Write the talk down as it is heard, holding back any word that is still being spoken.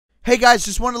Hey guys,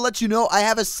 just want to let you know I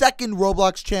have a second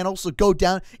Roblox channel, so go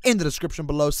down in the description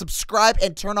below, subscribe,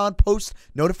 and turn on post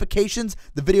notifications.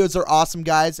 The videos are awesome,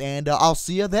 guys, and I'll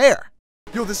see you there.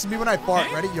 Yo, this is me when I fart.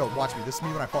 Ready? Yo, watch me. This is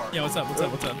me when I fart. Yo, what's up?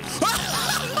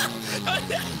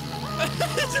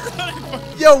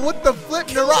 Yo, what the flip?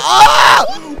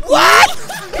 Oh! What?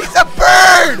 He's a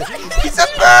bird! He's a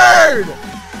bird!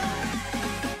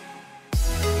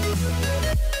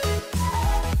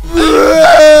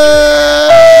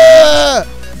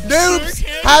 Noobs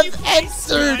have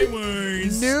entered.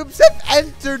 Noobs have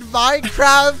entered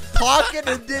Minecraft Pocket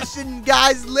Edition,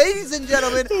 guys. Ladies and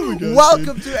gentlemen,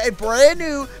 welcome to a brand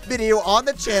new video on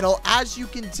the channel. As you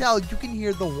can tell, you can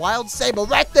hear the wild saber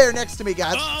right there next to me,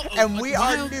 guys. And we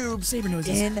are noobs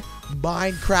in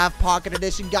Minecraft Pocket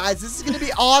Edition, guys. This is gonna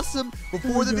be awesome.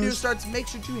 Before the video starts, make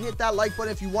sure to hit that like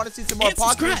button if you want to see some more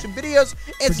Pocket Edition videos.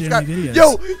 And subscribe.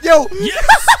 Yo.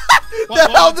 Yes. The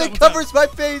helmet covers my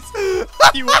face.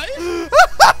 You what?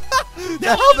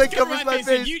 The helmet covers my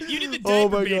face. You did the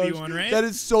diaper baby one, right? That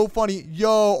is so funny.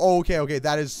 Yo, okay.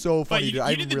 That is so funny, dude.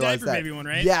 I didn't realize that. Baby one,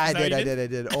 right? Yeah, I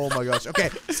did. Oh my gosh.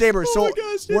 Okay, Saber. So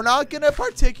we're not gonna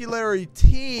particularly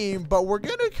team, but we're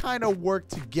gonna kind of work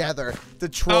together to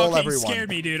troll everyone. You scared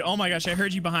me, dude. Oh my gosh, I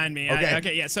heard you behind me.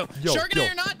 Okay, yeah. So Shark and I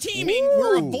are not teaming. Ooh.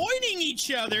 We're avoiding each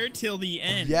other till the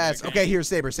end. Yes. Okay. Here,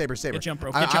 Saber. Get jumped,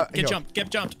 bro. Get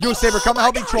jumped. Yo, Saber, come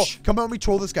help me troll. Come help me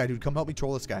troll this guy, dude. Come help me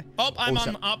troll this guy. Oh, I'm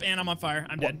up and I'm on fire.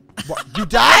 I'm dead. What? You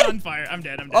died? I'm on fire. I'm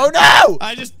dead. Oh no!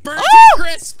 I just burnt to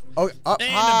crisp. Oh,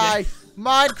 hi,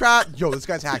 Minecraft. Yo, this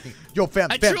guy's hacking. Yo, fam.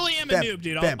 I truly am a noob,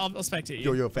 dude. I'll spectate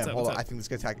you. Yo, fam. Hold on. I think this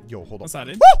guy's hacking. Yo, hold on. What's that,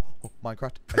 dude? Oh,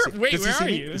 Minecraft. Wait, where are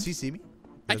you? Does he see me?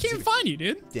 I can't find you,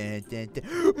 dude.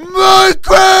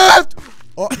 Minecraft!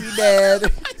 Oh, he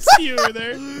dead. I see you over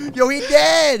there. Yo, he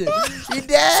dead. He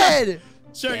dead.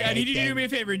 Shark, I need you to do me a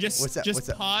favor.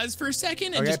 Just pause for a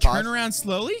second and just turn around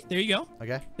slowly. There you go.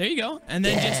 Okay. There you go. And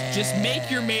then just make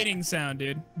your mating sound,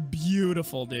 dude.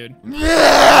 Beautiful, dude.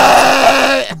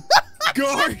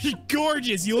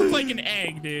 Gorgeous. You look like an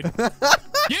egg, dude. Yeah,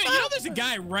 you know there's a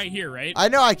guy right here, right? I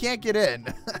know. I can't get in.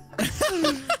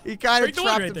 He kind of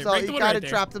trapped himself. He kind of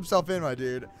trapped himself in, my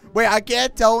dude. Wait, I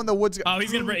can't tell when the wood's. Oh,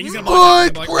 he's gonna break. Ow!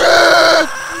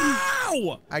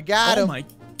 I got him. Oh my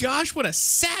gosh, what a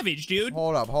savage, dude.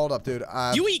 Hold up, dude.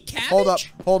 You eat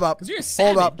cabbage? Hold up. 'Cause you're a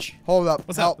savage. Hold up.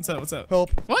 What's up?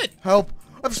 Help. What? Help.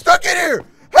 I'm stuck in here.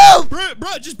 Help! Bro,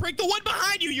 just break the wood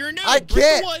behind you. You're a noob. I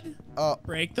can't. Break the wood.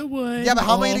 Break the wood. Yeah, but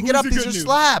how am I gonna get up? These are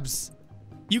slabs.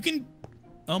 You can.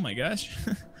 Oh my gosh.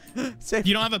 Safe.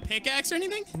 You don't have a pickaxe or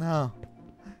anything? No.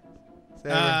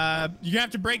 You're gonna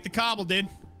have to break the cobble, dude.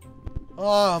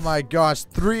 Oh my gosh,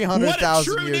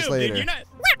 300,000 years later. Dude, you're not...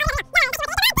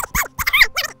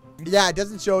 Yeah, it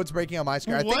doesn't show it's breaking on my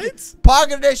screen. What? I think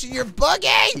Pocket Edition, you're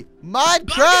buggy! Minecraft!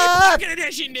 Pocket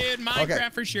Edition, dude.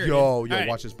 Minecraft for sure. Yo, right.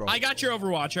 watch this, bro. I got your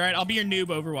Overwatch, all right? I'll be your noob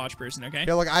Overwatch person, okay?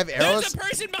 Okay, look, I have arrows. There's a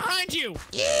person behind you!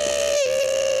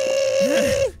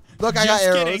 Look, I got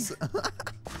arrows.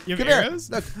 You have arrows?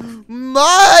 Look.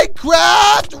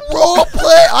 Minecraft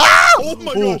roleplay! Ah! Oh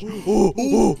my gosh.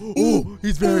 Oh,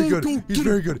 he's very good. He's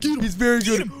very good. He's very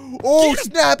good. Oh,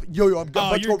 snap. Yo, I'm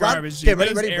good. Let's go around. Okay,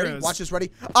 ready. Watch this, ready.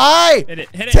 I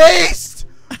taste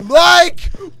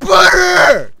like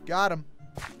butter. Got him.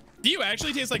 Do you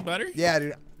actually taste like butter? Yeah,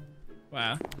 dude.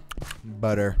 Wow.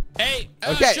 Butter. Hey,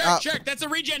 okay, Shark, that's a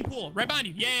regen pool. Right behind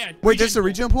you. Yeah. Wait, there's a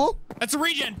regen pool? That's a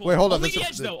regen pool. Wait, hold on. Only the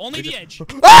edge, though. Only the edge.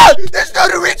 Ah! There's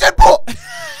not a regen pool! You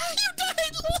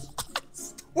died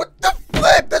lost. What the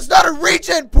flip? That's not a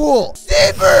regen pool!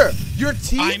 Saber! Your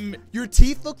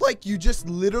teeth look like you just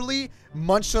literally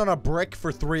munched on a brick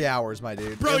for 3 hours, my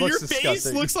dude. Bro, your disgusting. face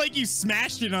looks like you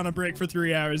smashed it on a brick for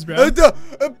 3 hours, bro. Okay.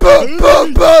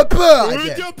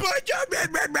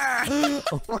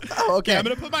 I'm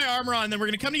gonna put my armor on, then we're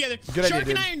gonna come together. Shark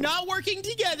and I are not working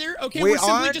together, okay? We're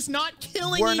simply just not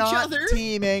killing each other. We're not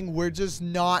teaming. We're just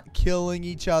not killing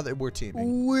each other. We're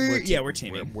teaming. We're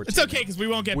teaming. It's okay, because we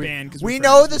won't get banned. We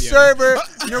know the server.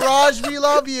 Niraj, we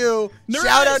love you.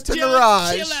 Shout out to Niraj.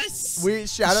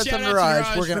 Shout out to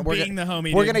Niraj.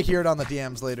 We're gonna hear it on the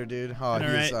DMs later, dude. Oh,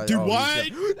 dude,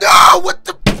 why? No, what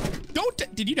the?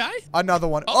 Did you die? Another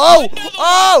one. Oh!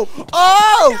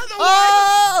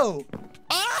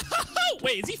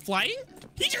 Wait, is he flying?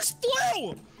 He just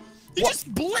flew! He just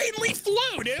blatantly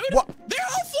flew, dude! What? They're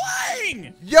all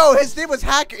flying! Yo, his name was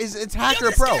Hacker. It's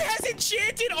Hacker Pro. This guy has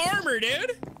enchanted armor,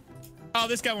 dude! Oh,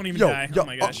 this guy won't even die. Oh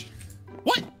my gosh.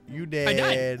 What? You dead. I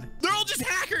died. They're all just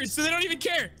hackers, so they don't even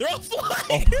care. They're all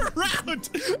flying around.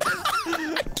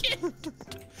 I can't.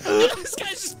 This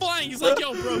guy's just flying. He's like,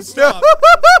 yo, bro, stop.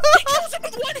 He kills him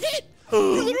with one hit.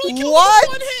 You literally killed what?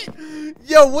 him with 1 hit.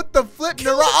 Yo, what the flip?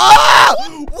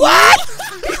 Oh! What?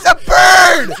 He's a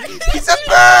bird! He's a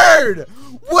bird!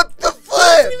 What the flip?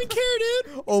 I don't even care,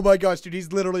 dude. Oh my gosh, dude,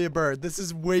 he's literally a bird. This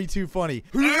is way too funny.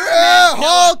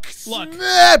 Hulk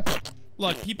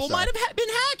Look, people might have been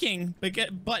hacking,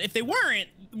 but if they weren't,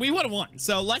 we would have won.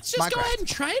 So let's just go ahead and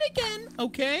try it again,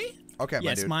 okay? Okay, my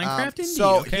dude. Yes, Minecraft indeed.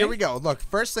 So here we go. Look,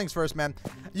 first things first, man.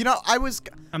 You know, I'm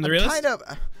the realist. Kind of.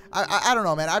 I don't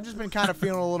know, man. I've just been kind of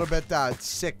feeling a little bit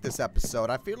sick this episode.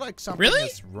 I feel like something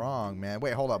is wrong, man.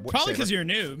 Wait, hold up. Probably because you're a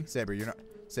noob. Saber, you're not.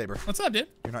 Saber. What's up, dude?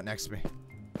 You're not next to me.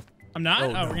 I'm not?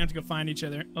 Oh, no. We're gonna have to go find each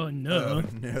other. Oh, no. Oh,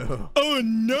 no. Oh,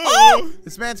 no. Oh!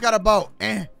 This man's got a bow.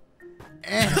 Got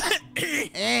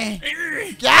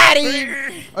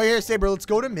him. Oh, here, Saber. Let's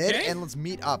go to mid and let's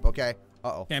meet up, okay?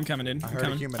 Uh-oh. Okay, I'm coming in. I heard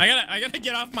a human. I gotta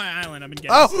get off my island. I've been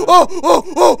getting. Oh!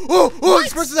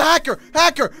 This person's a hacker!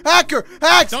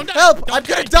 Hacks! Don't die. Help! Don't I'm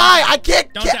gonna die. I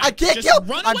can't kill.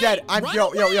 Run I'm away. dead.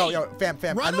 Yo,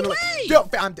 fam. Run I'm literally. away. Yo,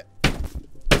 fam, I'm dead.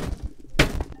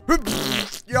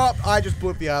 Yup, I just blew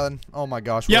up the island. Oh my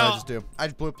gosh, what did I just do? I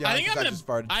just blew up the island because I just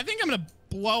farted. I think I'm gonna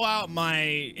blow out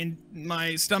my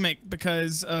stomach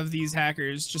because of these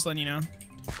hackers. Just letting you know.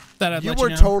 You were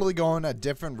totally going a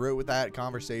different route with that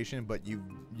conversation, but you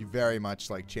very much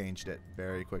like changed it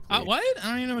very quickly. What? I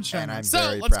don't even know what you're talking about.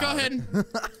 So let's go ahead.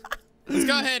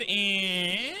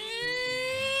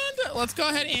 Let's go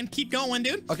ahead and keep going,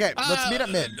 dude. Okay, let's meet up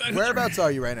mid. Whereabouts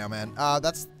are you right now, man?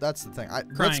 That's the thing.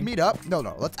 Let's meet up. No,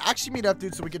 let's actually meet up,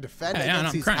 dude, so we can defend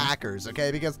against these hackers,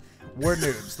 okay? Because we're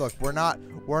noobs. Look,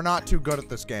 we're not too good at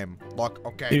this game. Look,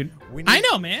 okay. Dude, I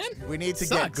know, man. We need to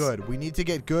get good. We need to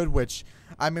get good, which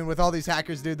I mean, with all these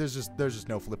hackers, dude, there's just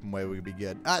no flipping way we could be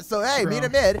good. So hey, meet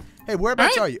up mid. Hey,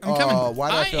 whereabouts are you? Oh,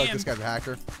 why do I feel like this guy's a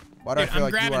hacker? Why do I feel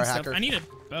like you are a hacker? I need a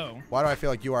bow. Why do I feel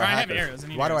like you are a hacker? I have arrows.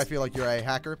 Why do I feel like you're a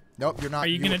hacker? Nope, you're not. Are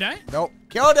you gonna die? Nope.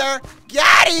 Killed her.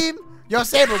 Got him. Yo,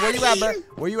 Saber, where you at, bro?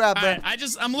 Where you at, bro?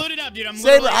 I'm looted up, dude.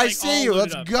 Saber, I see you.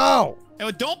 Let's go.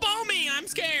 Hey, don't bow me. I'm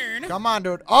scared. Come on,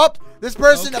 dude. Up. This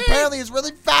person apparently is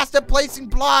really fast at placing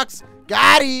blocks.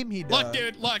 Got him. He does. Look,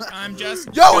 dude. Look, I'm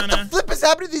just. Yo, what the flip is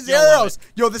happening to these arrows?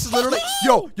 Yo, this is literally.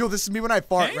 Yo, this is me when I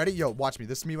fart. Ready? Yo, watch me.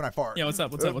 This is me when I fart. Yo, what's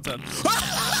up?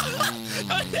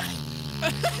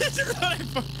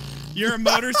 You're a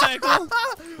motorcycle?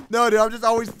 No, dude, I'm just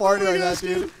always farting like that,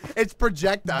 dude. It's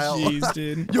projectile. Jeez,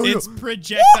 dude. It's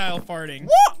projectile farting.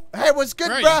 Hey, what's good,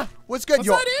 bruh? What's good,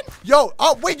 yo? Yo,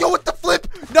 oh, wait, yo, what the flip?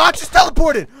 Notch just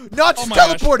teleported. Notch just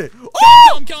teleported.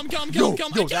 Oh! Kill him. Yo,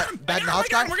 that Notch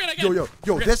guy.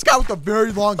 Yo, this guy with the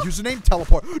very long username,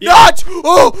 teleport. Notch!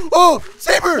 Oh,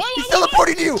 Saber, he's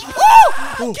teleporting to you.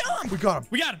 Oh, we got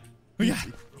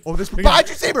him. Oh, this behind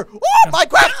you, Saber. Oh,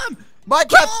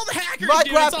 Minecraft. All the hackers,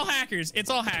 dude. It's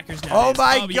all hackers now. Oh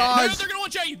my gosh. No, they're gonna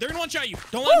one-shot you.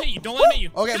 Don't let him hit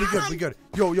you. Okay, we good.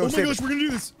 Yo, oh Saber. Oh my gosh, we're gonna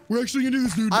do this. We're actually gonna do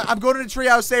this, dude. I'm going to the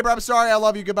treehouse, Saber. I'm sorry. I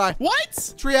love you. Goodbye. What?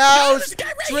 Treehouse.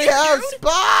 Treehouse.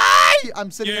 Bye. I'm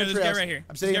sitting in the treehouse. Right here.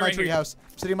 I'm sitting in my treehouse.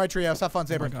 I'm sitting in my treehouse. Have fun,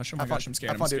 Saber. Oh my gosh, I'm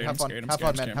scared. Have fun, dude. Have fun. Have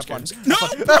fun, man. Have fun. No!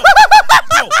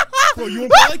 Bro, you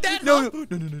wanna play like that? No. You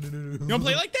wanna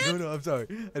play like that? No, I'm sorry.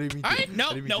 I didn't mean to. Alright,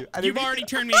 no. You've already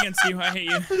turned me against you. I hate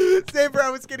you. Saber, I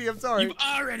was kidding. I'm sorry. You've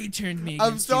already turned me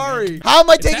against you. I'm sorry. How am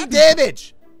I taking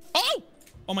damage? Oh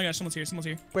my gosh, someone's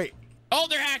here. Wait. Oh,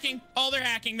 they're hacking.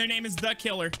 Their name is The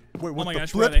Killer. Wait, what oh my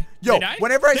gosh, flip? Where are they? Yo,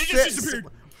 whenever I just disappeared.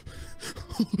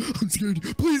 I'm scared.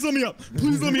 Please let me up. Shark.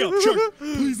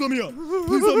 Please let me up.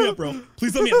 Bro.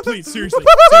 Please let me up. Please. Seriously.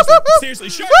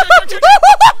 Shark.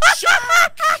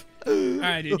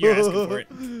 Alright, dude.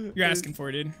 You're asking for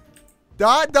it, dude.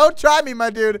 Don't try me, my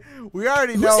dude. We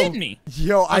already know. Who's hitting me?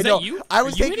 Yo, I know. You? I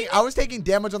was taking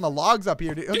damage on the logs up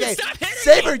here, dude. Okay, stop hitting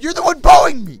Saber, me. You're the one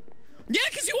bowing me. Yeah,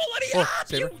 because you won't let me up.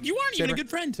 Saber, you aren't even a good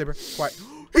friend. Saber, quiet.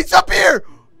 He's up here.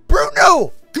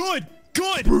 Bruno. Good.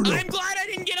 Bruno. I'm glad I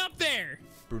didn't get up there.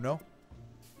 Bruno.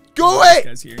 Go away.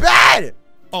 Bad.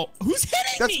 Oh, who's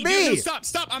hitting me? That's me. Dude, no,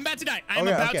 stop. I'm about to die. I'm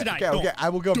about to die. Okay. I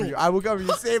will cover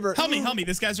you. Saber. Help me.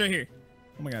 This guy's right here.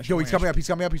 Oh my gosh. Yo, he's coming up. He's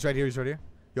right here.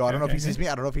 Yo, I don't know if he sees me.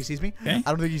 I don't think he sees me.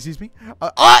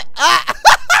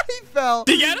 He fell.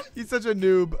 Did you get him? He's such a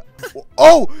noob.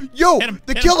 Oh, yo,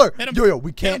 the killer. Yo,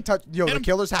 we can't touch. Yo, the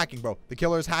killer's hacking, bro. The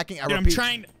killer's hacking. I repeat. I'm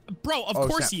trying. Bro, of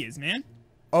course he is, man.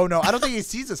 Oh, no. I don't think he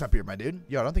sees us up here, my dude.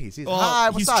 Yo, I don't think he sees us. Hi,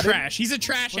 what's up, dude? He's a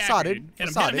trash hacker, dude. Hit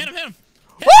him.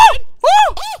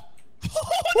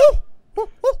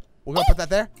 We're going to put that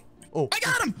there. Oh. I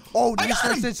got him. Oh, I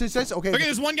got him. nice. Okay. Okay,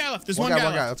 there's one guy left. There's one guy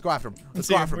left. Let's go after him. Let's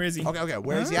go after him. Where is he? Okay.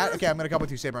 Where is he at? Okay, I'm gonna come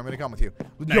with you, Saber. I'm gonna come with you.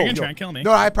 No, you're gonna try and kill me.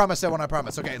 No, I promise. I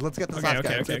promise. Okay, let's get this last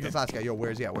guy. Okay. This last guy. Yo,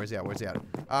 where's he at?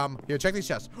 Here, check these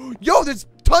chests. Yo, there's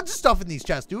tons of stuff in these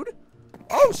chests, dude.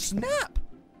 Oh, snap.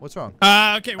 What's wrong?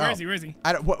 Okay, where is he?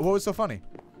 What was so funny?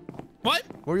 What?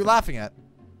 What were you laughing at?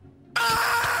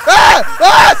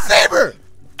 Saber!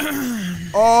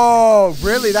 Oh,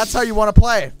 really? That's how you want to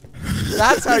play?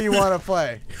 That's how you want to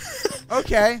play?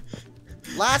 Okay.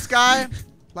 Last guy.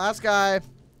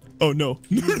 Oh no.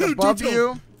 He's above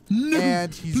you,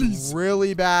 and he's please.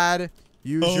 really bad.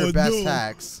 Use your best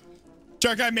hacks.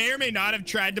 Shark, I may or may not have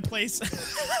tried to place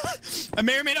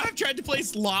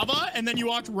lava, and then you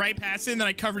walked right past it, and then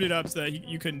I covered it up so that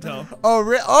you couldn't tell. Oh,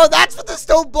 really? Oh, that's what the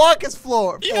stone block is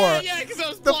for. Yeah, because I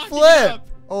was the blocking flip. it up.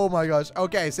 Oh my gosh.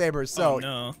 Okay, Saber. So. Oh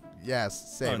no.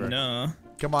 Yes, Saber. Oh no.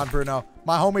 Come on, Bruno.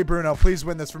 My homie Bruno. Please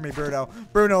win this for me, Bruno.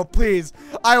 Bruno, please.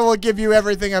 I will give you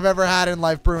everything I've ever had in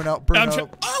life, Bruno.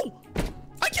 Oh!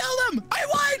 I killed him! I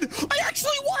won! I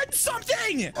actually won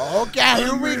something! Okay,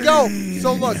 here we go.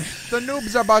 So look, the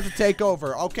noobs are about to take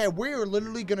over. Okay, we're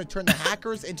literally gonna turn the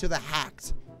hackers into the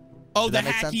hacked. Oh, the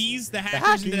hackies? The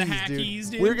hackers into the hackies,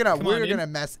 dude. We're gonna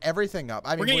mess everything up.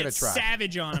 I mean, we're gonna try.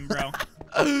 Savage on him, bro.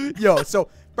 Yo, so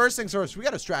first things first, we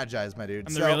gotta strategize, my dude.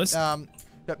 I'm the realist.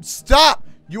 Stop!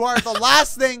 You are the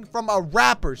last thing from a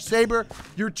rapper, Saber.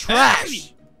 You're trash.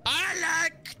 Hey, I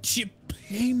like to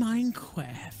play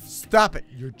Minecraft. Stop it.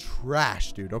 You're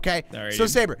trash, dude, okay? Sorry, so, dude.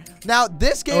 Saber, now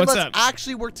this game, what's let's up?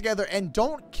 actually work together, and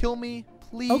don't kill me,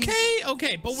 please.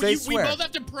 Okay, but we both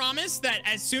have to promise that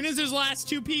as soon as there's last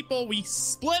two people, we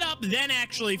split up, then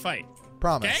actually fight.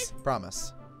 Promise. Okay?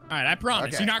 Promise. All right, I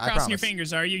promise. Okay, You're not crossing your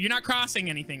fingers, are you? You're not crossing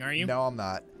anything, are you? No, I'm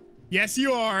not. Yes,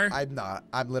 you are. I'm not.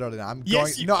 I'm literally not. I'm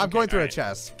yes, going. No, I'm going through a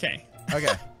chest. Okay.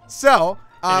 Okay. So,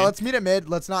 let's meet at mid.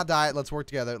 Let's not die. Let's work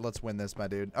together. Let's win this, my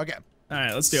dude. Okay. All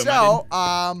right, let's do it. So,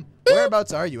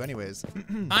 whereabouts are you, anyways?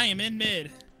 I am in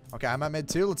mid. Okay, I'm at mid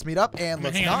too. Let's meet up and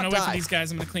let's I'm not gonna die. wait for these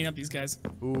guys. I'm gonna clean up these guys.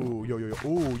 Ooh, yo.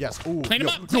 Ooh, yes. Ooh. Clean them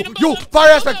up. Clean them Yo, up.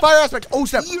 fire aspect. Oh,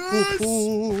 snap. Yes.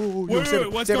 Ooh.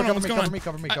 Wait, what's going on? What's going on?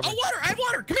 Cover me. Oh, water. I have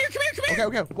water. Come here.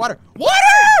 Okay. Water.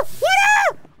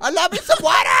 I love me some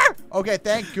water. Okay,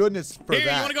 thank goodness for Here,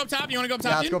 that. you wanna go up top? Yeah,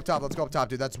 let's go up top,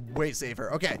 dude. That's way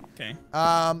safer. Okay. Okay.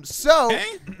 So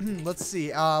let's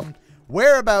see.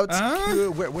 Whereabouts?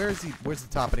 Where's the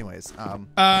top, anyways?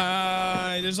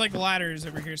 There's like ladders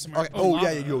over here somewhere. Okay. Oh,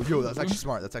 yeah. Yo. That's actually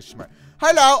smart.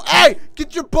 Hello. Hey,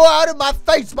 get your boy out of my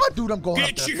face, my dude. I'm going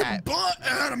up there. Get your butt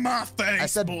out of my face. I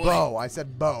said boy. bow. I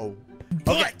said bow.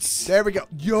 Okay, Butts. there we go.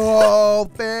 Yo,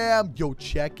 fam. Yo,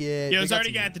 check it. Yo, it's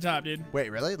already got at the top, dude. Wait,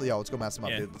 really? Yo, let's go mess him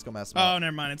up, dude. Let's go mess him up. Oh,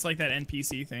 never mind. It's like that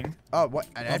NPC thing. Oh, what?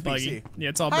 An all NPC? Buggy. Yeah,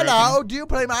 it's all Hello, broken. do you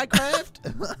play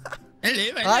Minecraft?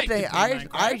 Hello,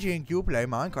 I think you play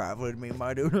Minecraft with me,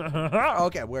 my dude.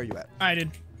 Okay, where are you at? I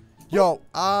did. Yo,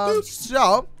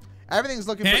 so everything's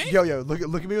looking pretty. Yo, look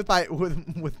at me with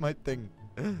my thing.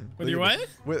 With your what?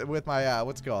 With my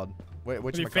what's it called?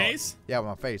 With your face? Yeah, with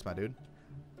my face, my dude.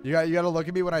 You gotta look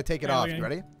at me when I take it off. You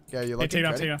ready? Yeah, you looking? Take it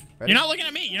off. Ready? You're not looking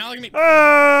at me. Stare at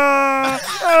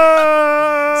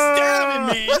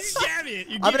me. Stab it.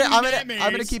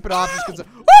 I'm gonna keep it off just because.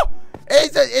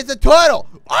 It's a turtle.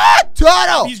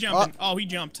 Turtle. He's jumping. Oh, he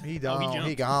jumped. He gone.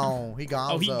 He gone, my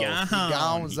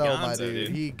dude.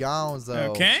 He gone,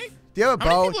 Okay. Do you have a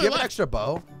bow? Do you have an extra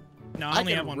bow? No, I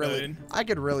only have one bow, dude. I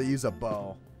could really use a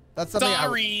bow. That's something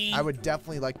I would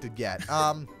definitely like to get.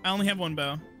 I only have one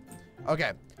bow.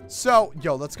 Okay. So,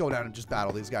 yo, let's go down and just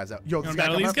battle these guys out. Yo,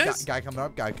 this guy coming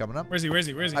up. Guy coming up. Where's he?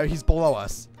 He's below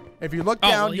us. If you look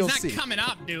down, you'll see. He's not coming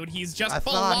up, dude. He's just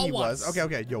below us. I thought he was.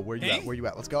 Okay. Yo, where you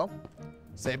at? Let's go.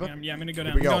 Saber? Yeah, I'm gonna go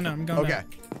down. I'm going down.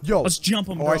 Yo. Let's jump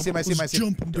him, bro. Oh, I see. Let's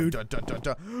jump him, dude.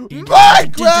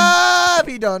 Minecraft!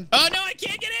 He done. Oh, no, I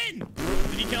can't get in.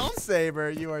 Did he kill him?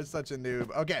 Saber, you are such a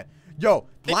noob. Okay. Yo,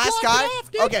 last guy.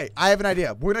 Okay, I have an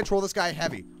idea. We're gonna troll this guy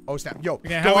heavy. Oh, snap. Yo.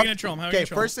 Okay, how are we gonna troll him? Okay,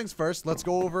 first things first. Let's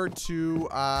go over to,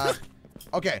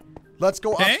 okay. Let's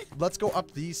go up. Let's go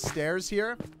up these stairs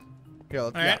here. Here,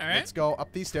 let's go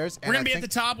up these stairs. We're gonna be at the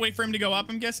top. Wait for him to go up.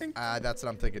 I'm guessing. That's what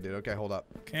I'm thinking, dude. Okay, hold up.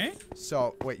 Okay.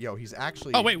 So wait, yo, he's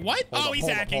actually. Oh wait, what? He's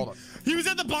hacking. He was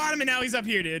at the bottom and now he's up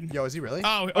here, dude. Yo, is he really?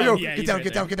 Yo, yeah, get down. You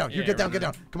get down.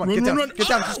 Come on, get down. Get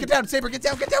down, Saber. Get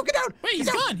down. Wait, he's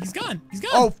gone.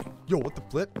 Oh, yo, what the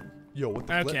flip?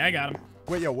 Okay, I got him.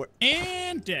 Wait, yo, what?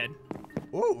 And dead.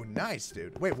 Oh, nice,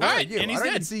 dude. Wait, where are you? I don't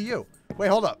even see you. Wait,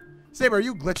 hold up. Saber, are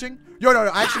you glitching? Yo, no,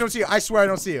 I actually don't see you. I swear I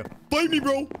don't see you. Fight me,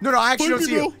 bro. No, I actually don't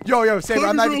see you. Yo, Saber,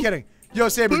 I'm not even kidding. Yo,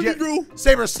 Saber,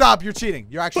 Saber, stop. You're cheating.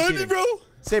 You're actually cheating. Fight me, bro.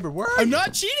 Saber, where are you? I'm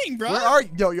not cheating, bro. Where are you?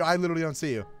 Yo, I literally don't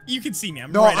see you. You can see me.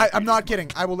 I'm No, right I'm not kidding.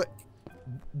 I will. Look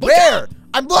Where? up.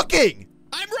 I'm looking.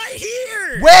 I'm right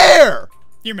here. Where?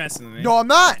 You're messing with me. No, I'm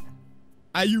not.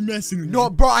 You're messing with me. No,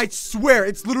 bro, I swear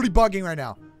it's literally bugging right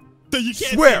now. So you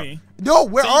can't Swear. see me. No,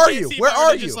 where So are can't you? see Where if I were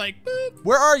are to you? Just like, boop.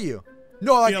 Where are you?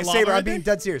 No, like See a a lava Saber, right I'm being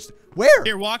there? dead serious. Where?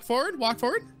 Here, walk forward. Walk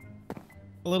forward.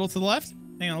 A little to the left.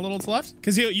 Hang on, a little to the left.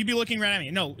 Because you'd be looking right at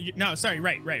me. No, no, sorry,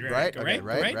 right. Right, Go okay,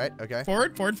 right. right, okay.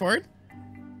 Forward. Forward,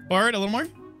 a little more.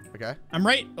 Okay. I'm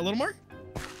right, a little more.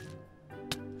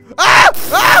 Ah!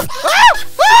 Ah! Ah!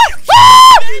 Ah!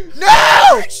 Ah! No!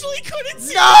 I actually couldn't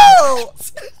see. No!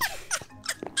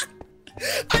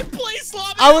 I placed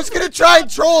lava. I was gonna try and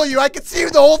troll you. I could see you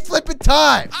the whole flipping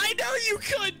time. I know you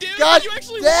could, dude. God you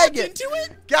actually dang walked it. into it?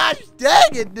 God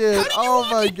dang it, dude. How did you Oh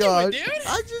walk my into it, god. dude?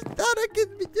 I just thought I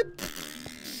could.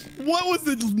 What was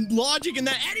the logic in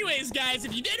that? Anyways, guys,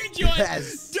 if you did enjoy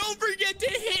Yes. it, don't forget to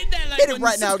hit that like Hit it button,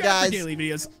 right now, subscribe for guys. daily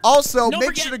videos. Also, Don't make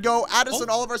forget- sure to go add us Oh, on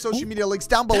all of our social oh, media links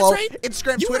down that's below. right.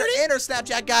 Instagram, You Twitter, heard it. and our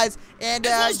Snapchat, guys. And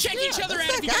As well as check yeah, each other out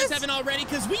that's if you it, guys haven't already,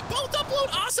 because we both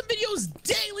upload awesome videos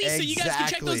daily, so you guys can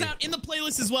check those Exactly. out in the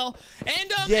playlist as well.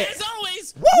 And Yeah. as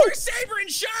always, Woo! we're Saber and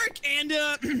Shark,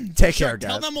 and Take Shark, care,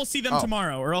 tell guys. them we'll see them Oh.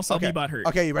 tomorrow, or else I'll be butthurt.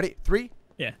 Okay, you ready? 3,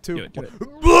 Yeah, 2, do it.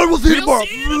 1. We'll see you We'll tomorrow.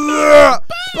 see you tomorrow.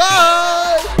 Bye.